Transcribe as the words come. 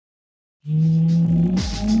Countdown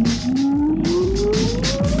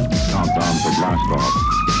to blast off.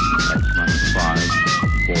 X-minus 5,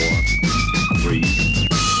 4, 3,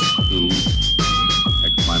 2,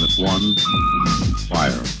 X-minus 1,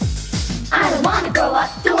 fire. I don't wanna grow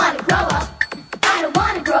up, don't wanna grow up. I don't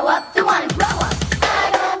wanna grow up, don't wanna grow up.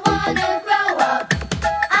 I don't wanna grow up.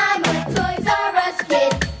 I'm a Toys R Us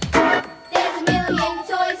kid. There's a million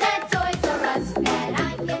toys at Toys R Us that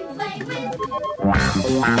I can play with.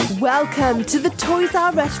 Welcome to the Toys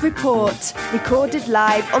R Us report, recorded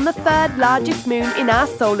live on the third largest moon in our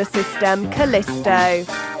solar system, Callisto.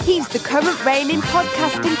 He's the current reigning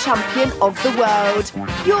podcasting champion of the world,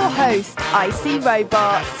 your host, IC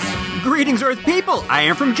Robots. Greetings, Earth people! I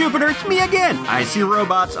am from Jupiter. It's me again. I see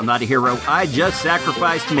robots. I'm not a hero. I just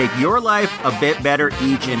sacrifice to make your life a bit better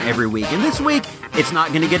each and every week. And this week, it's not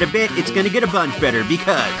going to get a bit, it's going to get a bunch better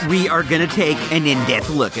because we are going to take an in-depth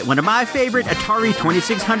look at one of my favorite Atari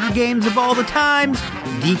 2600 games of all the times,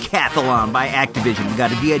 Decathlon by Activision. We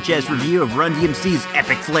got a VHS review of Run DMC's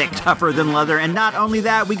epic flick, Tougher Than Leather, and not only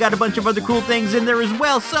that, we got a bunch of other cool things in there as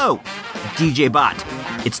well. So, DJ Bot,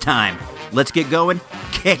 it's time. Let's get going.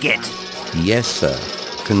 Kick it. Yes, sir.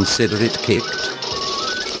 Consider it kicked.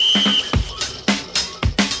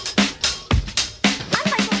 I'm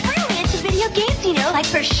like really into video games, you know, like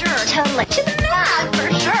for sure. Totally. To the max, for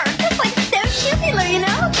sure. It's like so tubular, you know?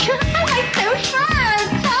 I'm like so fun.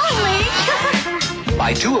 Totally.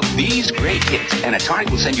 Buy 2 of these great hits, and Atari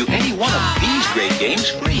will send you any one of these great games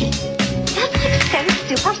free. That's like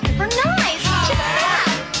so super, super nice. To the max.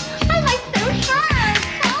 I'm like so fun.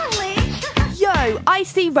 Totally. Yo,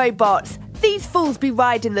 IC Robots, these fools be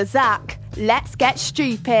riding the Zack. Let's get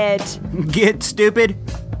stupid. Get stupid?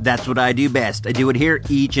 That's what I do best. I do it here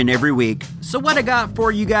each and every week. So what I got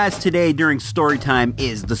for you guys today during story time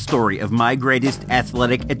is the story of my greatest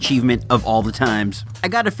athletic achievement of all the times. I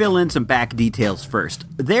gotta fill in some back details first.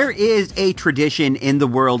 There is a tradition in the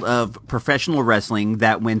world of professional wrestling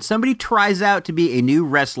that when somebody tries out to be a new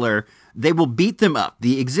wrestler, they will beat them up.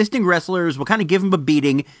 The existing wrestlers will kind of give them a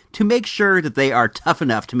beating to make sure that they are tough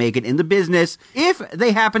enough to make it in the business. If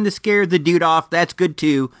they happen to scare the dude off, that's good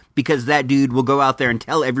too, because that dude will go out there and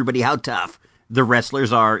tell everybody how tough the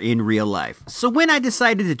wrestlers are in real life. So when I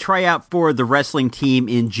decided to try out for the wrestling team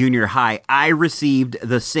in junior high, I received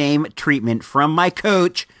the same treatment from my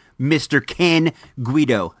coach, Mr. Ken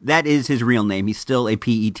Guido. That is his real name. He's still a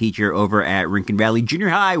PE teacher over at Rincon Valley Junior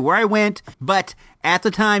High, where I went, but at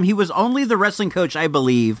the time, he was only the wrestling coach, I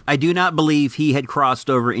believe. I do not believe he had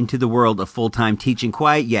crossed over into the world of full-time teaching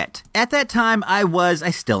quite yet. At that time, I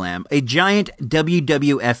still am, a giant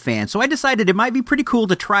WWF fan, so I decided it might be pretty cool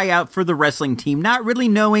to try out for the wrestling team, not really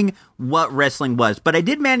knowing what wrestling was, but I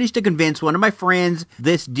did manage to convince one of my friends,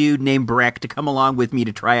 this dude named Breck, to come along with me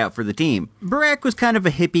to try out for the team. Breck was kind of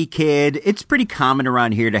a hippie kid. It's pretty common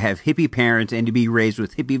around here to have hippie parents and to be raised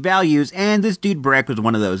with hippie values, and this dude Breck was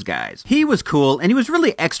one of those guys. He was cool, and he was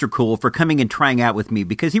really extra cool for coming and trying out with me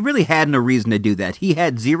because he really had no reason to do that. He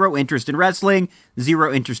had zero interest in wrestling,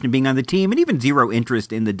 zero interest in being on the team, and even zero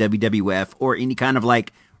interest in the WWF or any kind of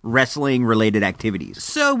like wrestling-related activities.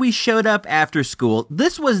 So we showed up after school.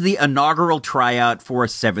 This was the inaugural tryout for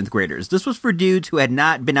 7th graders. This was for dudes who had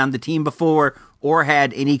not been on the team before or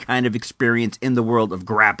had any kind of experience in the world of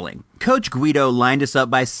grappling. Coach Guido lined us up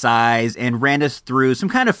by size and ran us through some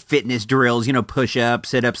kind of fitness drills, you know, push-ups,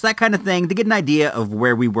 sit-ups, that kind of thing, to get an idea of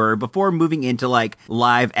where we were before moving into, like,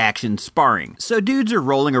 live-action sparring. So dudes are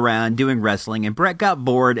rolling around doing wrestling, and Brett got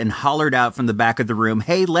bored and hollered out from the back of the room,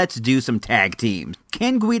 "Hey, let's do some tag teams."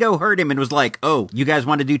 Ken Guido heard him and was like, "Oh, you guys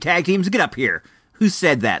want to do tag teams? Get up here." Who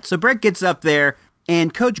said that? So Brett gets up there,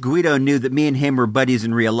 and Coach Guido knew that me and him were buddies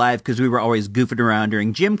in real life because we were always goofing around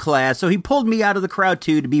during gym class, so he pulled me out of the crowd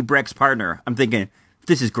too to be Breck's partner. I'm thinking,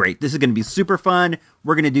 this is great. This is going to be super fun.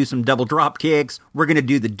 We're going to do some double drop kicks. We're going to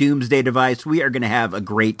do the Doomsday device. We are going to have a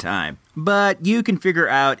great time. But you can figure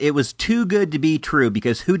out it was too good to be true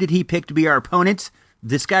because who did he pick to be our opponents?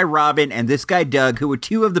 This guy Robin and this guy Doug, who were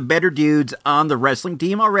 2 of the better dudes on the wrestling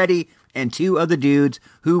team already, and 2 of the dudes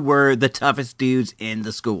who were the toughest dudes in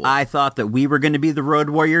the school. I thought that we were going to be the Road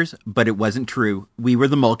Warriors, but it wasn't true. We were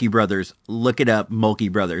the Mulkey Brothers. Look it up,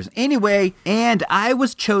 Mulkey Brothers. Anyway, and I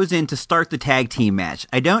was chosen to start the tag team match.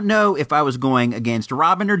 I don't know if I was going against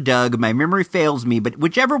Robin or Doug. My memory fails me, but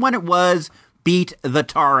whichever one it was beat the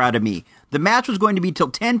tar out of me. The match was going to be till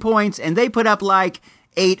 10 points, and they put up like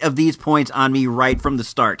 8 of these points on me right from the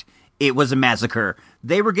start. It was a massacre.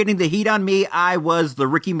 They were getting the heat on me. I was the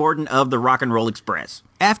Ricky Morton of the Rock and Roll Express.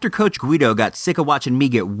 After Coach Guido got sick of watching me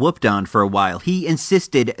get whooped on for a while, he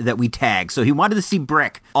insisted that we tag, so he wanted to see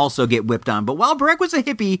Breck also get whipped on. But while Breck was a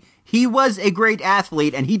hippie, he was a great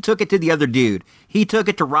athlete, and he took it to the other dude. He took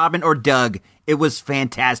it to Robin or Doug. It was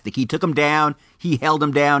fantastic. He took him down, he held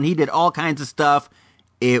him down, he did all kinds of stuff.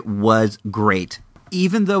 It was great.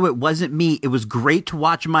 Even though it wasn't me, it was great to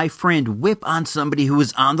watch my friend whip on somebody who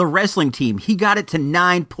was on the wrestling team. He got it to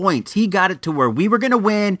 9 points. He got it to where we were going to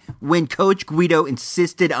win when Coach Guido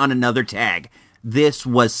insisted on another tag. This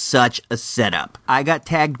was such a setup. I got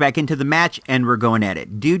tagged back into the match and we're going at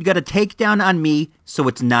it. Dude got a takedown on me, so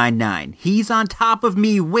it's 9-9. He's on top of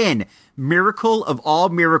me, win. Miracle of all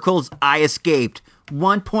miracles, I escaped.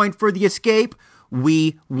 1 point for the escape.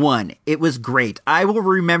 We won. It was great. I will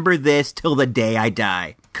remember this till the day I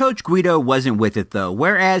die. Coach Guido wasn't with it though.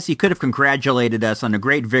 Whereas he could have congratulated us on a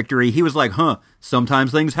great victory, he was like,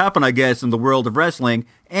 sometimes things happen, I guess, in the world of wrestling.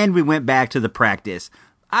 And we went back to the practice.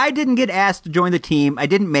 I didn't get asked to join the team. I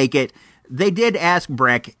didn't make it. They did ask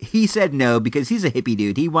Breck. He said no because he's a hippie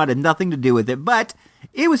dude. He wanted nothing to do with it, but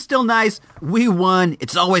it was still nice. We won.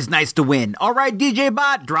 It's always nice to win. All right, DJ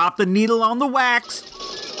Bot, drop the needle on the wax.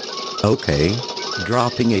 Okay,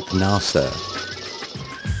 dropping it now, sir.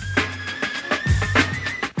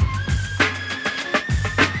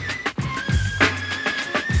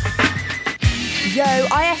 Yo,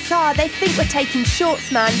 ISR, they think we're taking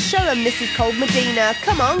shots, man. Show them this is Cold Medina.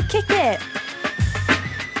 Come on, kick it.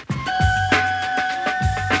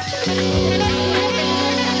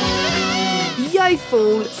 Yo,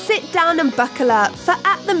 fool, sit down and buckle up for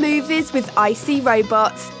At the Movies with Icy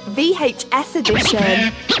Robots, VHS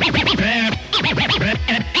edition.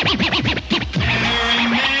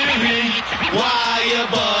 Why you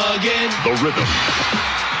bugging? The rhythm,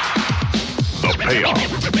 the payoff,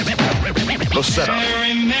 the setup,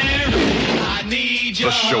 I need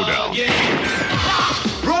the showdown.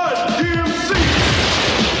 Run DMC!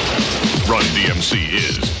 Run DMC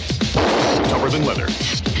is tougher than leather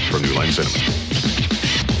from New Line Cinema.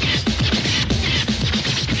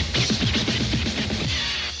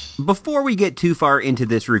 Before we get too far into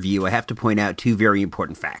this review, I have to point out two very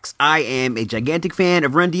important facts. I am a gigantic fan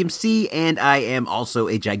of Run DMC, and I am also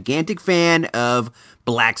a gigantic fan of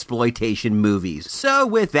blaxploitation movies. So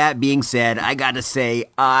with that being said, I gotta say,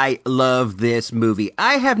 I love this movie.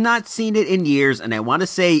 I have not seen it in years, and I want to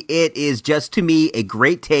say it is just, to me, a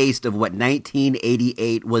great taste of what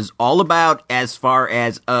 1988 was all about as far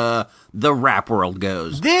as, the rap world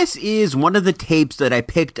goes. This is one of the tapes that I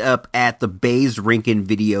picked up at the Bays Rinkin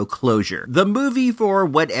video closure. The movie, for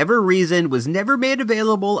whatever reason, was never made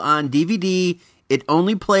available on DVD. It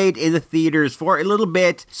only played in the theaters for a little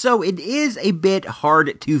bit, so it is a bit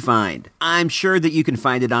hard to find. I'm sure that you can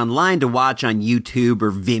find it online to watch on YouTube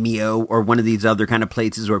or Vimeo or one of these other kind of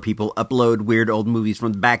places where people upload weird old movies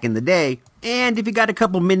from back in the day. And if you got a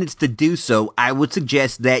couple minutes to do so, I would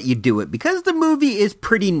suggest that you do it because the movie is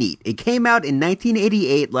pretty neat. It came out in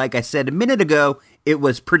 1988, like I said a minute ago. It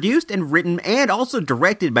was produced and written and also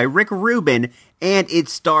directed by Rick Rubin, and it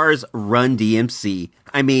stars Run DMC.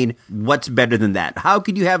 I mean, what's better than that? How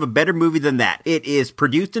could you have a better movie than that? It is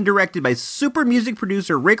produced and directed by super music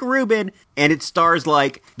producer Rick Rubin, and it stars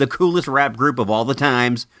like the coolest rap group of all the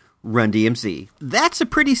times, Run DMC. That's a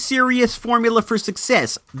pretty serious formula for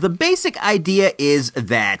success. The basic idea is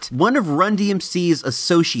that one of Run DMC's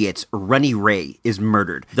associates, Runny Ray, is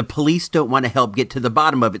murdered. The police don't want to help get to the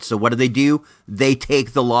bottom of it, so what do? They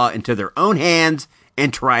take the law into their own hands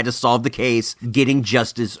and try to solve the case, getting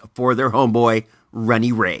justice for their homeboy,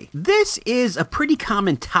 Runny Ray. This is a pretty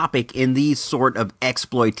common topic in these sort of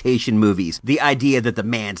exploitation movies. The idea that the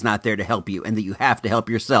man's not there to help you and that you have to help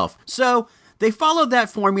yourself. So they follow that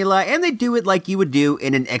formula, and they do it like you would do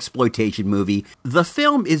in an exploitation movie. The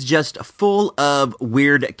film is just full of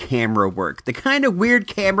weird camera work. The kind of weird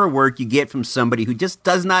camera work you get from somebody who just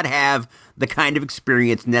does not have the kind of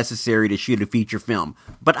experience necessary to shoot a feature film.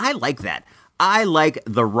 But I like that. I like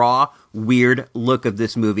the raw, weird look of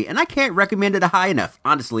this movie, and I can't recommend it high enough.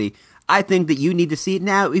 Honestly, I think that you need to see it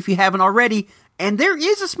now if you haven't already, and there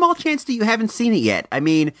is a small chance that you haven't seen it yet. I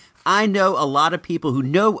mean, I know a lot of people who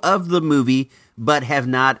know of the movie, but have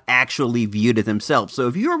not actually viewed it themselves. So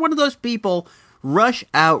if you're one of those people, rush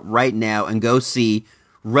out right now and go see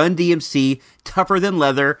Run DMC, Tougher Than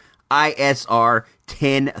Leather, ISR,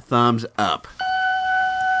 10 thumbs up.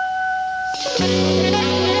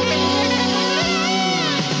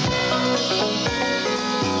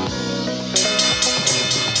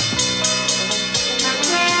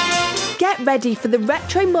 Get ready for the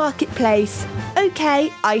retro marketplace.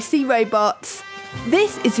 Okay, Icy Robots.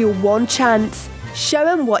 This is your one chance. Show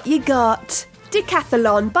 'em what you got.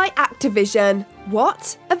 Decathlon by Activision.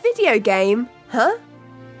 What? A video game? Huh?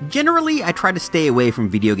 Generally, I try to stay away from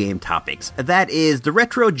video game topics. That is, the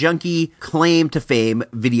retro junkie claim to fame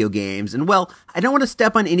video games. And well, I don't want to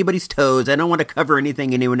step on anybody's toes. I don't want to cover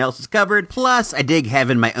anything anyone else has covered. Plus, I dig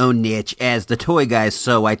having my own niche as the toy guy,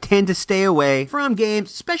 so I tend to stay away from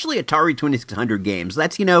games, especially Atari 2600 games.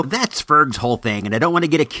 That's Ferg's whole thing, and I don't want to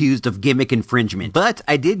get accused of gimmick infringement. But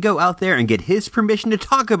I did go out there and get his permission to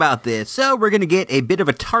talk about this, so we're going to get a bit of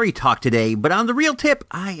Atari talk today. But on the real tip,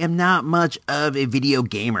 I am not much of a video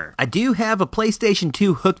gamer. I do have a PlayStation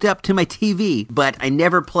 2 hooked up to my TV, but I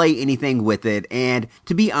never play anything with it, and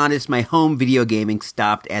to be honest, my home video gaming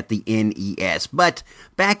stopped at the NES. But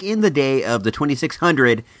back in the day of the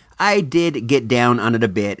 2600, I did get down on it a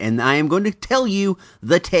bit, and I am going to tell you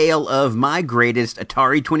the tale of my greatest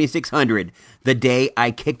Atari 2600, the day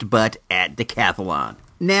I kicked butt at Decathlon.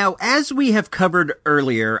 Now, as we have covered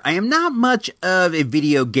earlier, I am not much of a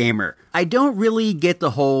video gamer. I don't really get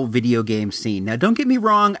the whole video game scene. Now, don't get me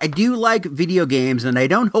wrong, I do like video games, and I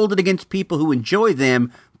don't hold it against people who enjoy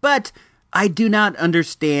them, but I do not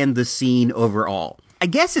understand the scene overall. I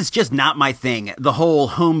guess it's just not my thing. The whole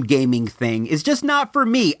home gaming thing is just not for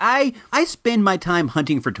me. I spend my time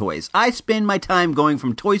hunting for toys. I spend my time going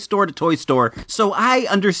from toy store to toy store, so I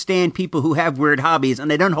understand people who have weird hobbies,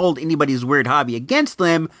 and I don't hold anybody's weird hobby against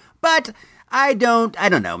them, but I don't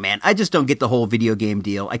know, man. I just don't get the whole video game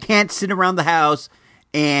deal. I can't sit around the house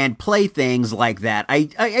and play things like that.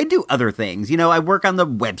 I do other things. You know, I work on the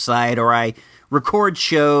website, or I record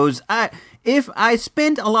shows. If I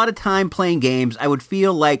spent a lot of time playing games, I would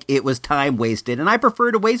feel like it was time wasted, and I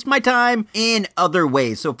prefer to waste my time in other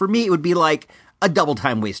ways. So for me, it would be like a double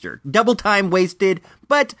time waster. Double time wasted,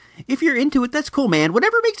 but if you're into it, that's cool, man.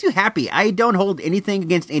 Whatever makes you happy. I don't hold anything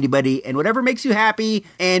against anybody, and whatever makes you happy,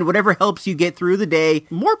 and whatever helps you get through the day,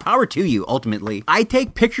 more power to you, ultimately. I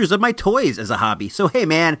take pictures of my toys as a hobby, so hey,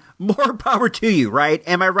 man, more power to you, right?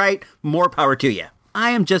 Am I right? More power to you.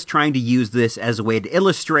 I am just trying to use this as a way to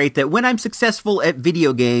illustrate that when I'm successful at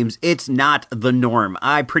video games, it's not the norm.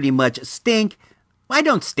 I pretty much stink. I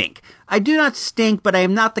don't stink. I do not stink, but I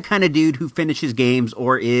am not the kind of dude who finishes games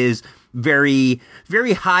or is very,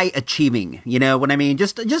 very high achieving. You know what I mean?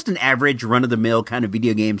 Just an average run-of-the-mill kind of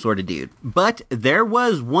video game sort of dude. But there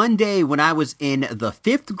was one day when I was in the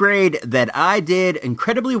 5th grade that I did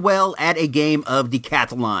incredibly well at a game of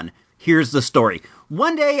Decathlon. Here's the story.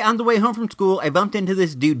 One day on the way home from school, I bumped into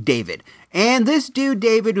this dude, David. And this dude,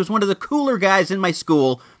 David, was one of the cooler guys in my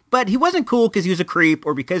school, but he wasn't cool because he was a creep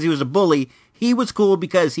or because he was a bully. He was cool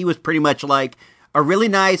because he was pretty much like a really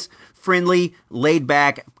nice, friendly,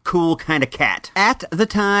 laid-back, cool kind of cat. At the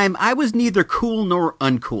time, I was neither cool nor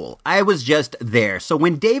uncool. I was just there. So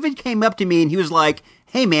when David came up to me and he was like,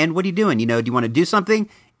 "Hey man, what are you doing? You know, do you want to do something?"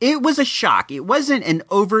 It was a shock. It wasn't an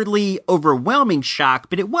overly overwhelming shock,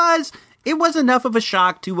 but it was enough of a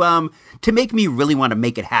shock to make me really want to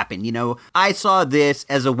make it happen. You know, I saw this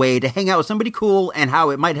as a way to hang out with somebody cool and how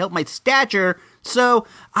it might help my stature. So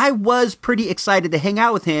I was pretty excited to hang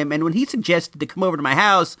out with him. And when he suggested to come over to my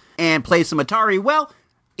house and play some Atari, well,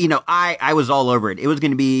 you know, I was all over it. It was going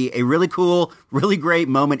to be a really cool, really great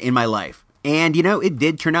moment in my life. And, you know, it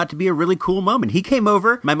did turn out to be a really cool moment. He came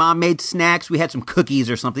over, my mom made snacks, we had some cookies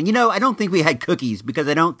or something. You know, I don't think we had cookies because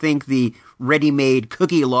I don't think the ready-made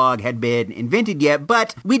cookie log had been invented yet,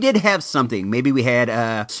 but we did have something. Maybe we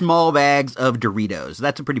had small bags of Doritos.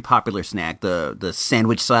 That's a pretty popular snack, the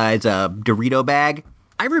sandwich size Dorito bag.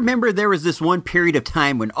 I remember there was this one period of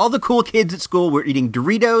time when all the cool kids at school were eating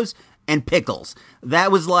Doritos and pickles.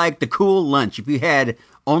 That was like the cool lunch. If you had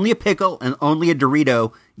only a pickle and only a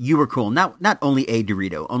Dorito, you were cool. Not only a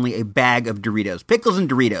Dorito, only a bag of Doritos. Pickles and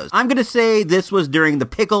Doritos. I'm going to say this was during the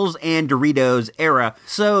pickles and Doritos era,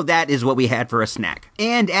 so that is what we had for a snack.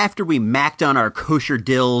 And after we macked on our kosher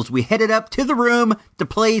dills, we headed up to the room to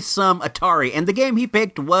play some Atari, and the game he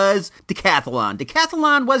picked was Decathlon.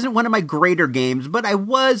 Decathlon wasn't one of my greater games, but I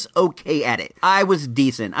was okay at it. I was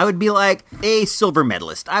decent. I would be like a silver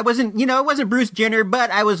medalist. I wasn't Bruce Jenner, but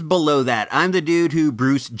I was below that. I'm the dude who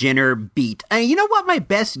Bruce Jenner beat. And you know what my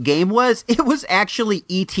best game was? It was actually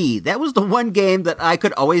E.T. That was the one game that I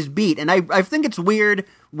could always beat. And I think it's weird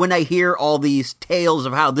when I hear all these tales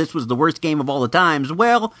of how this was the worst game of all the times.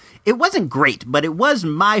 Well, it wasn't great, but it was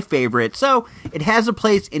my favorite, so it has a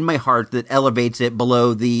place in my heart that elevates it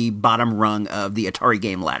below the bottom rung of the Atari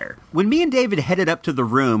game ladder. When me and David headed up to the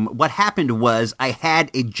room, what happened was I had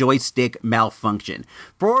a joystick malfunction.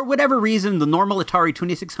 For whatever reason, the normal Atari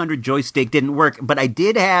 2600 joystick didn't work, but I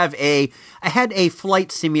had a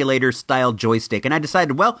flight simulator style joystick, and I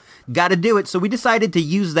decided, well, gotta do it, so we decided to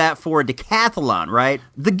use that for Decathlon, right?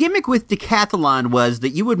 The gimmick with decathlon was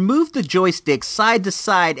that you would move the joystick side to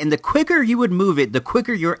side, and the quicker you would move it, the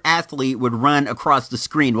quicker your athlete would run across the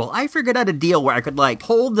screen. Well, I figured out a deal where I could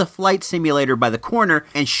hold the flight simulator by the corner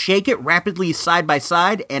and shake it rapidly side by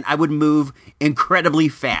side, and I would move incredibly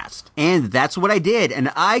fast. And that's what I did,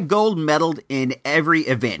 and I gold medaled in every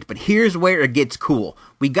event. But here's where it gets cool.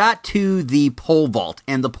 We got to the pole vault,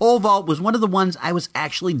 and the pole vault was one of the ones I was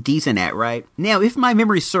actually decent at, right? Now, if my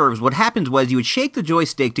memory serves, what happened was you would shake the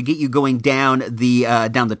joystick to get you going down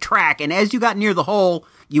the track, and as you got near the hole,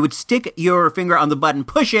 you would stick your finger on the button,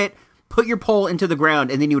 push it, put your pole into the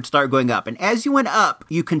ground, and then you would start going up. And as you went up,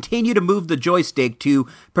 you continue to move the joystick to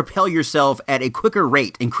propel yourself at a quicker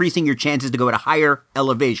rate, increasing your chances to go at a higher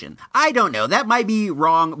elevation. I don't know, that might be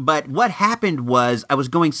wrong, but what happened was I was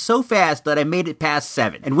going so fast that I made it past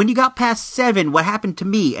 7. And when you got past 7, what happened to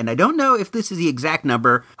me, and I don't know if this is the exact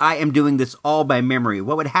number, I am doing this all by memory.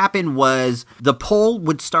 What would happen was the pole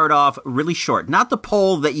would start off really short. Not the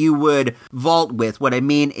pole that you would vault with. What I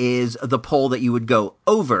mean is the pole that you would go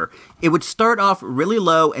over. It would start off really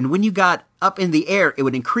low, and when you got up in the air, it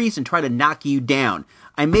would increase and try to knock you down.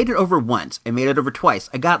 I made it over once. I made it over twice.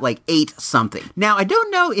 I got 8 something. Now, I don't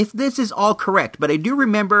know if this is all correct, but I do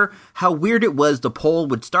remember how weird it was. The pole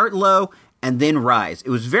would start low and then rise. It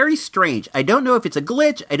was very strange. I don't know if it's a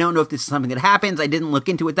glitch. I don't know if this is something that happens. I didn't look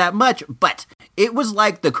into it that much, but it was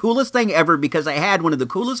the coolest thing ever because I had one of the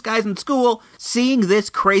coolest guys in school seeing this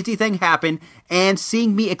crazy thing happen and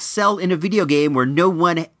seeing me excel in a video game where no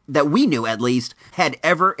one, that we knew at least, had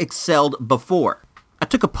ever excelled before. I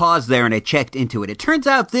took a pause there and I checked into it. It turns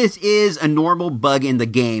out this is a normal bug in the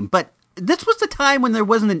game, but this was the time when there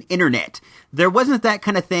wasn't an internet. There wasn't that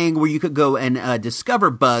kind of thing where you could go and discover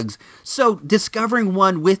bugs. So discovering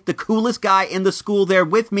one with the coolest guy in the school there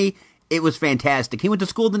with me, it was fantastic. He went to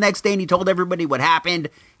school the next day and he told everybody what happened.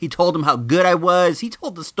 He told them how good I was. He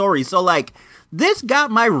told the story. So this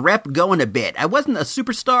got my rep going a bit. I wasn't a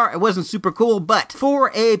superstar. I wasn't super cool, but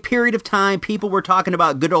for a period of time, people were talking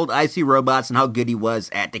about good old Icy Robots and how good he was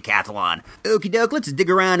at decathlon. Okie doke, let's dig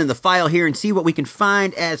around in the file here and see what we can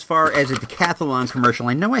find as far as a decathlon commercial.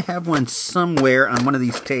 I know I have one somewhere on one of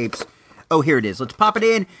these tapes. Oh, here it is. Let's pop it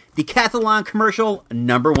in. Decathlon commercial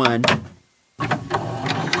number 1.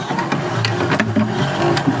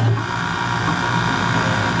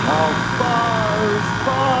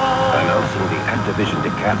 Announcing the Activision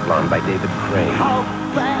Decathlon by David Crane. How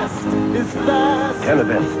fast is fast? 10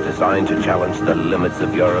 events designed to challenge the limits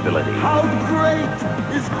of your ability. How great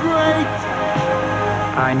is great?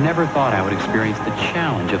 I never thought I would experience the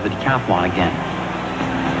challenge of the decathlon again.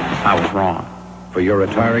 I was wrong. For your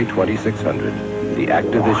Atari 2600, the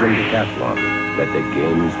Activision Decathlon. Let the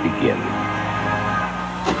games begin.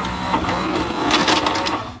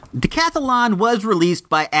 Decathlon was released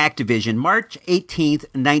by Activision March 18th,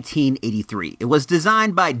 1983. It was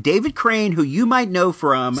designed by David Crane, who you might know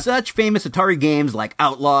from such famous Atari games like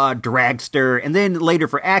Outlaw, Dragster, and then later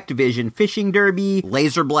for Activision, Fishing Derby,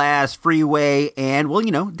 Laser Blast, Freeway, and,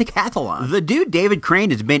 Decathlon. The dude David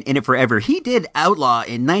Crane has been in it forever. He did Outlaw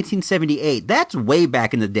in 1978. That's way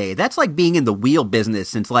back in the day. That's like being in the wheel business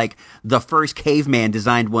since the first caveman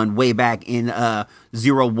designed one way back in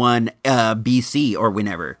 01 BC or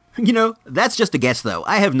whenever. That's just a guess, though.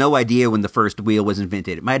 I have no idea when the first wheel was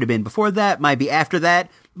invented. It might have been before that, might be after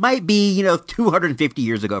that, might be, 250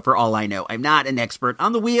 years ago, for all I know. I'm not an expert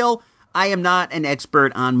on the wheel. I am not an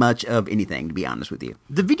expert on much of anything, to be honest with you.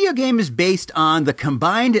 The video game is based on the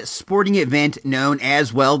combined sporting event known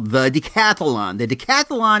as, the decathlon. The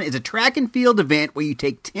decathlon is a track and field event where you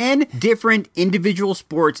take 10 different individual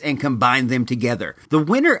sports and combine them together. The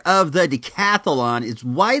winner of the decathlon is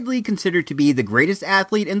widely considered to be the greatest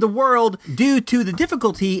athlete in the world due to the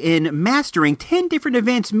difficulty in mastering 10 different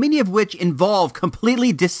events, many of which involve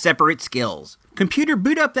completely disparate skills. Computer,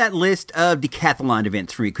 boot up that list of decathlon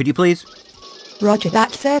events for me, could you please? Roger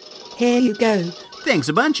that, sir. Here you go. Thanks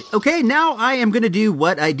a bunch. Okay, now I am going to do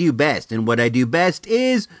what I do best, and what I do best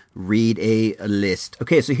is read a list.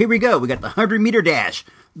 Okay, so here we go. We got the 100-meter dash,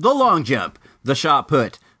 the long jump, the shot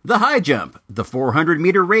put, the high jump, the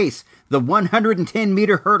 400-meter race, the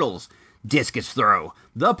 110-meter hurdles, discus throw,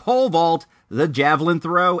 the pole vault, the javelin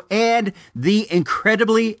throw, and the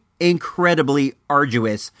incredibly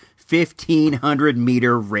arduous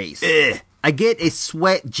 1,500-meter race. Ugh. I get a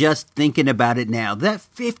sweat just thinking about it now. That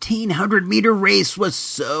 1,500-meter race was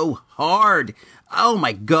so hard. Oh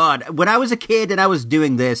my God. When I was a kid and I was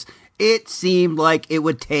doing this, it seemed like it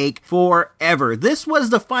would take forever. This was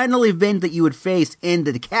the final event that you would face in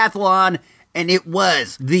the decathlon, and it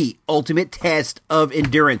was the ultimate test of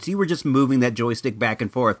endurance. You were just moving that joystick back and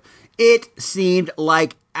forth. It seemed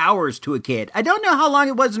like hours to a kid. I don't know how long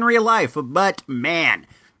it was in real life, but man,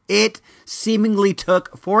 it seemingly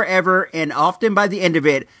took forever, and often by the end of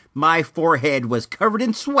it, my forehead was covered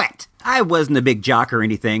in sweat. I wasn't a big jock or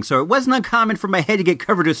anything, so it wasn't uncommon for my head to get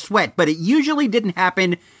covered with sweat, but it usually didn't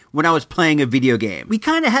happen when I was playing a video game. We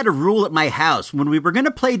kind of had a rule at my house. When we were going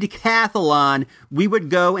to play decathlon, we would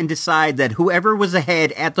go and decide that whoever was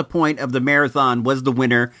ahead at the point of the marathon was the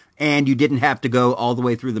winner, and you didn't have to go all the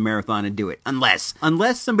way through the marathon and do it. Unless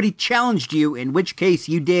somebody challenged you, in which case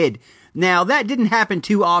you did. Now, that didn't happen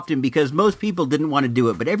too often because most people didn't want to do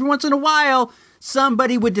it, but every once in a while,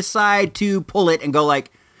 somebody would decide to pull it and go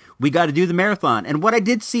like, we got to do the marathon. And what I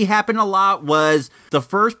did see happen a lot was the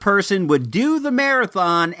first person would do the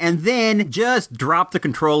marathon and then just drop the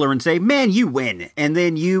controller and say, man, you win. And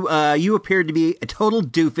then you appeared to be a total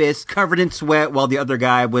doofus covered in sweat while the other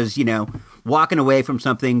guy was, walking away from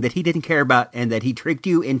something that he didn't care about and that he tricked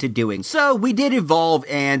you into doing. So we did evolve,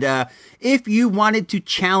 and if you wanted to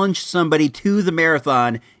challenge somebody to the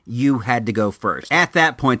marathon, you had to go first. At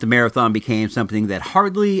that point, the marathon became something that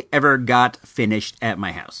hardly ever got finished at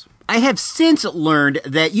my house. I have since learned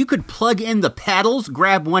that you could plug in the paddles,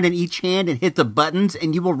 grab one in each hand, and hit the buttons,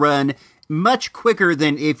 and you will run much quicker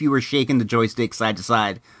than if you were shaking the joystick side to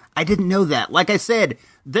side. I didn't know that. Like I said,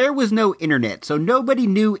 there was no internet, so nobody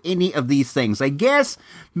knew any of these things. I guess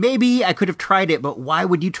maybe I could have tried it, but why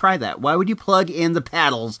would you try that? Why would you plug in the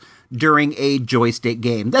paddles during a joystick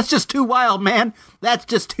game? That's just too wild, man. That's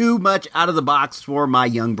just too much out of the box for my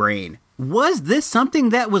young brain. Was this something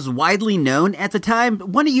that was widely known at the time?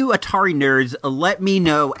 One of you Atari nerds, let me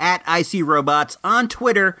know at ICRobots on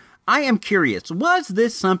Twitter. I am curious. Was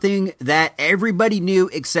this something that everybody knew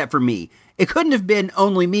except for me? It couldn't have been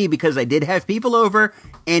only me because I did have people over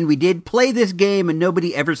and we did play this game and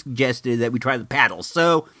nobody ever suggested that we try the paddles.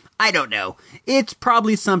 So I don't know. It's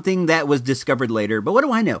probably something that was discovered later, but what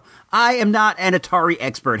do I know? I am not an Atari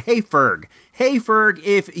expert. Hey, Ferg. Hey, Ferg,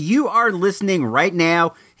 if you are listening right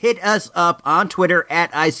now, hit us up on Twitter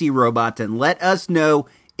at ICRobots and let us know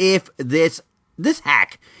if this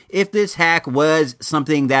hack was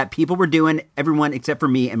something that people were doing, everyone except for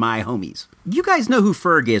me and my homies. You guys know who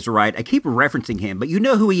Ferg is, right? I keep referencing him, but you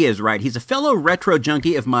know who he is, right? He's a fellow retro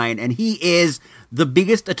junkie of mine, and he is the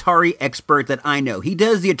biggest Atari expert that I know. He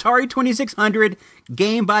does the Atari 2600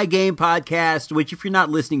 Game by Game podcast, which if you're not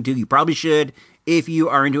listening to, you probably should if you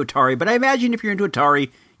are into Atari. But I imagine if you're into Atari,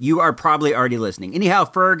 you are probably already listening. Anyhow,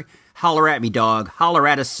 Ferg, holler at me, dog. Holler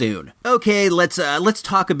at us soon. Okay, let's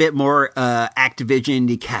talk a bit more Activision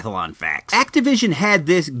Decathlon facts. Activision had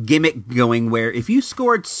this gimmick going where if you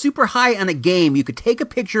scored super high on a game, you could take a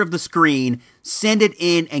picture of the screen, send it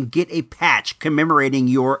in, and get a patch commemorating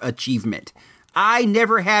your achievement. I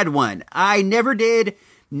never had one. I never did.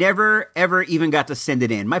 Never, ever even got to send it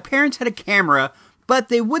in. My parents had a camera, but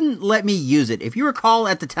they wouldn't let me use it. If you recall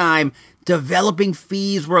at the time, developing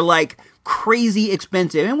fees were like crazy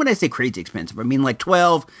expensive. And when I say crazy expensive, I mean like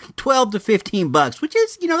 12 to $15, which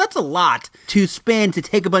is, that's a lot to spend to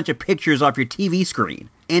take a bunch of pictures off your TV screen.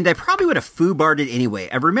 And I probably would have foobarred it anyway.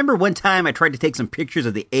 I remember one time I tried to take some pictures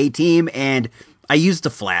of the A-Team and I used the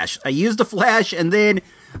flash. And then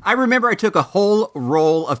I remember I took a whole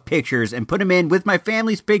roll of pictures and put them in with my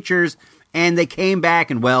family's pictures, and they came back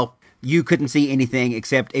and, well, you couldn't see anything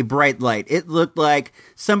except a bright light. It looked like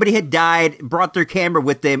somebody had died, brought their camera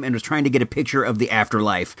with them, and was trying to get a picture of the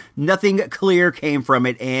afterlife. Nothing clear came from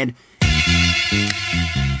it, and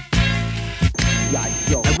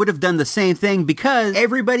I would have done the same thing because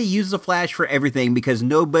everybody uses a flash for everything because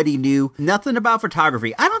nobody knew nothing about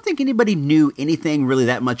photography. I don't think anybody knew anything really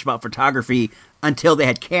that much about photography until they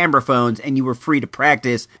had camera phones and you were free to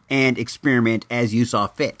practice and experiment as you saw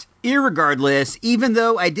fit. Irregardless, even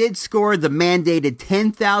though I did score the mandated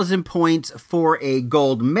 10,000 points for a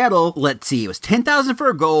gold medal, let's see, it was 10,000 for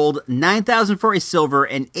a gold, 9,000 for a silver,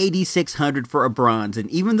 and 8,600 for a bronze.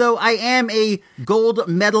 And even though I am a gold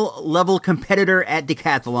medal level competitor at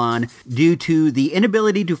Decathlon, due to the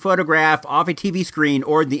inability to photograph off a TV screen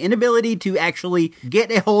or the inability to actually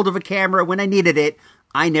get a hold of a camera when I needed it,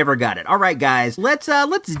 I never got it. All right, guys, let's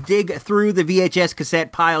dig through the VHS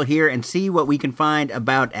cassette pile here and see what we can find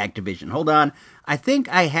about Activision. Hold on. I think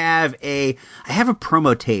I have a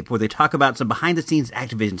promo tape where they talk about some behind-the-scenes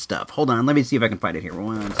Activision stuff. Hold on. Let me see if I can find it here.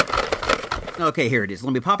 One second. Okay, here it is.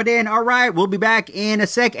 Let me pop it in. All right, we'll be back in a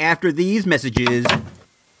sec after these messages.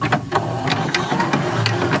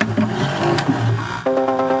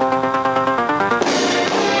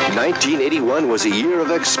 1981 was a year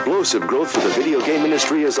of explosive growth for the video game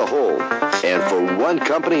industry as a whole, and for one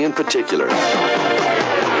company in particular,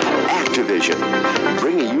 Activision,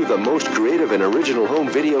 bringing you the most creative and original home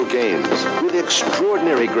video games with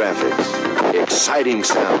extraordinary graphics, exciting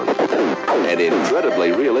sound, and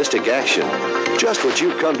incredibly realistic action. Just what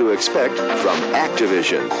you've come to expect from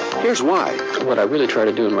Activision. Here's why. What I really try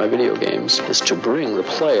to do in my video games is to bring the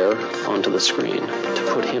player onto the screen,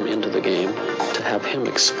 to put him into the game, to have him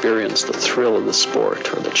experience the thrill of the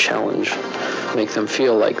sport or the challenge, make them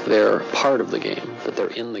feel like they're part of the game, that they're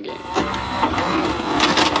in the game.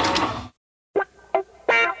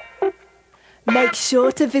 Make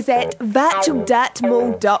sure to visit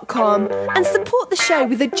virtualdirtmall.com and support the show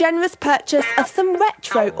with a generous purchase of some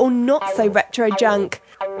retro or not so retro junk.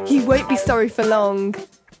 You won't be sorry for long.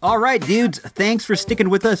 All right, dudes, thanks for sticking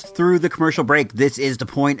with us through the commercial break. This is the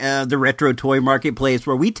point of the Retro Toy Marketplace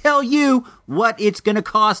where we tell you what it's going to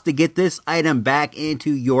cost to get this item back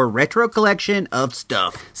into your retro collection of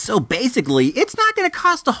stuff. So basically, it's not going to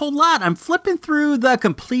cost a whole lot. I'm flipping through the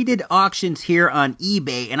completed auctions here on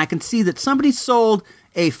eBay, and I can see that somebody sold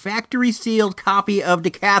a factory-sealed copy of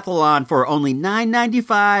Decathlon for only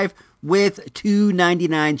 $9.95 with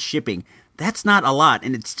 $2.99 shipping. That's not a lot,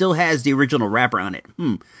 and it still has the original wrapper on it.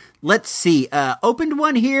 Let's see. Opened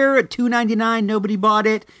one here at $2.99. Nobody bought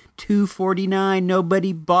it. $2.49.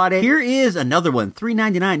 Nobody bought it. Here is another one.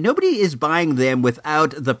 $3.99. Nobody is buying them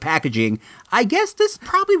without the packaging. I guess this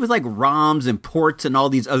probably was like ROMs and ports and all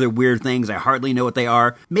these other weird things. I hardly know what they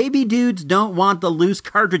are. Maybe dudes don't want the loose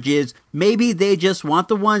cartridges. Maybe they just want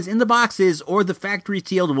the ones in the boxes or the factory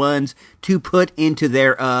sealed ones to put into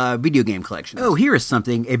their video game collection. Oh, here is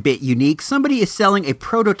something a bit unique. Somebody is selling a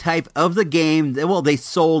prototype of the game. Well, they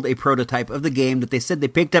sold a prototype of the game that they said they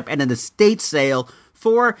picked up at an estate sale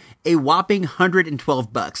for a whopping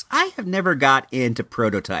 $112. I have never got into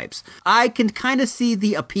prototypes. I can kind of see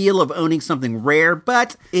the appeal of owning something rare,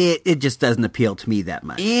 but it just doesn't appeal to me that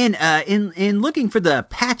much. In looking for the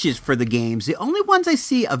patches for the games, the only ones I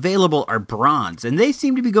see available are bronze, and they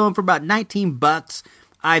seem to be going for about $19.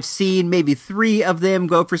 I've seen maybe 3 of them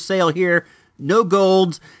go for sale here. No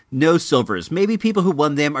golds, no silvers. Maybe people who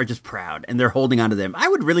won them are just proud and they're holding on to them. I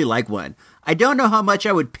would really like one. I don't know how much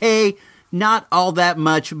I would pay. Not all that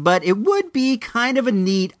much, but it would be kind of a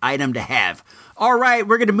neat item to have. All right,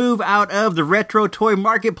 we're going to move out of the Retro Toy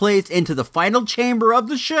Marketplace into the final chamber of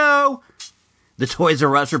the show, the Toys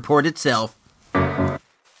R Us report itself.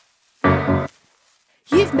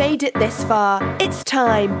 You've made it this far. It's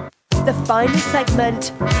time. The final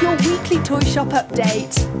segment, your weekly toy shop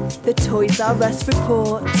update, the Toys R Us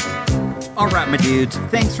report. All right, my dudes,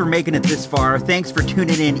 thanks for making it this far. Thanks for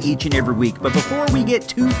tuning in each and every week. But before we get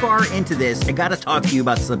too far into this, I gotta talk to you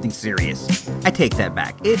about something serious. I take that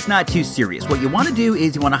back. It's not too serious. What you want to do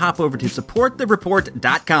is you want to hop over to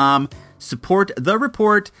supportthereport.com,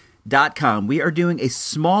 supportthereport.com. We are doing a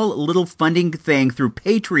small little funding thing through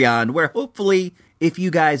Patreon where hopefully if you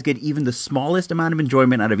guys get even the smallest amount of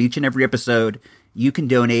enjoyment out of each and every episode, you can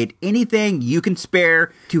donate anything you can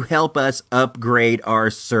spare to help us upgrade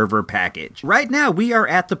our server package. Right now, we are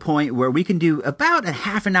at the point where we can do about a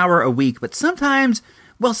half an hour a week, but sometimes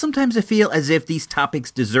I feel as if these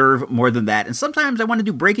topics deserve more than that, and sometimes I want to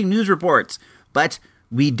do breaking news reports, but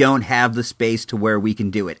we don't have the space to where we can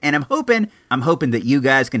do it. And I'm hoping that you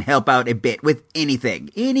guys can help out a bit with anything.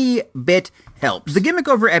 Any bit helps. The gimmick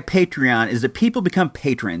over at Patreon is that people become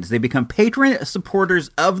patrons. They become patron supporters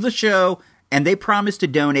of the show, and they promise to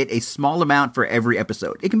donate a small amount for every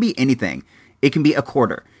episode. It can be anything. It can be a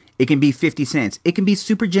quarter. It can be 50 cents. It can be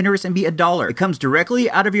super generous and be $1. It comes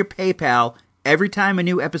directly out of your PayPal every time a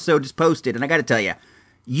new episode is posted. And I gotta tell you,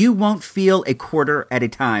 you won't feel a quarter at a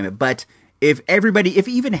time, but if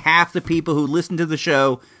even half the people who listen to the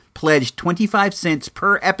show pledged 25 cents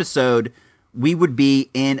per episode, we would be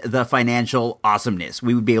in the financial awesomeness.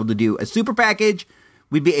 We would be able to do a super package.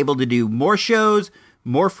 We'd be able to do more shows,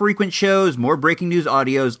 more frequent shows, more breaking news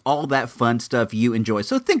audios, all that fun stuff you enjoy.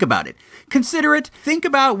 So think about it. Consider it. Think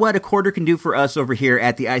about what a quarter can do for us over here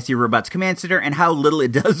at the IC Robots Command Center and how little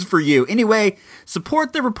it does for you. Anyway,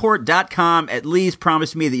 supportthereport.com. At least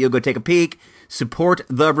promise me that you'll go take a peek.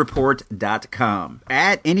 supportthereport.com.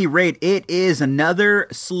 At any rate, it is another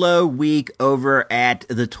slow week over at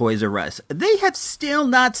the Toys R Us. They have still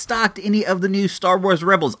not stocked any of the new Star Wars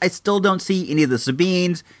Rebels. I still don't see any of the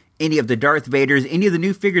Sabines, any of the Darth Vaders, any of the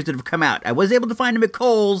new figures that have come out. I was able to find them at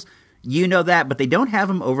Kohl's, you know that, but they don't have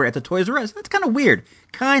them over at the Toys R Us. That's kind of weird.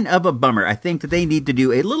 Kind of a bummer. I think that they need to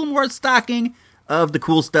do a little more stocking of the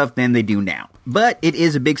cool stuff than they do now. But it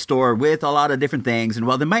is a big store with a lot of different things, and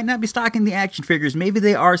while they might not be stocking the action figures, maybe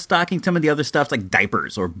they are stocking some of the other stuff like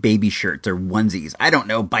diapers or baby shirts or onesies. I don't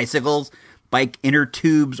know, bicycles, bike inner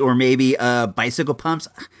tubes, or maybe bicycle pumps.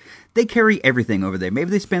 They carry everything over there.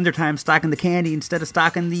 Maybe they spend their time stocking the candy instead of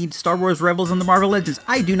stocking the Star Wars Rebels and the Marvel Legends.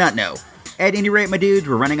 I do not know. At any rate, my dudes,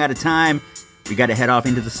 we're running out of time. We gotta head off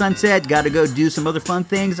into the sunset. Gotta go do some other fun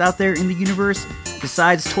things out there in the universe.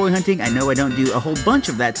 Besides toy hunting, I know I don't do a whole bunch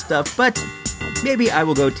of that stuff, but maybe I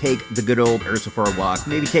will go take the good old Ursa for a walk.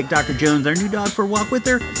 Maybe take Dr. Jones, our new dog, for a walk with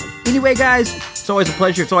her. Anyway, guys, it's always a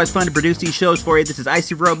pleasure. It's always fun to produce these shows for you. This is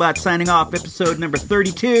Icy Robot signing off, episode number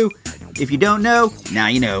 32. If you don't know, now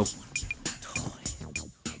you know.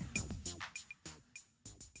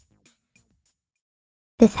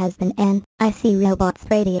 This has been an Icy Robots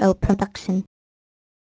Radio production.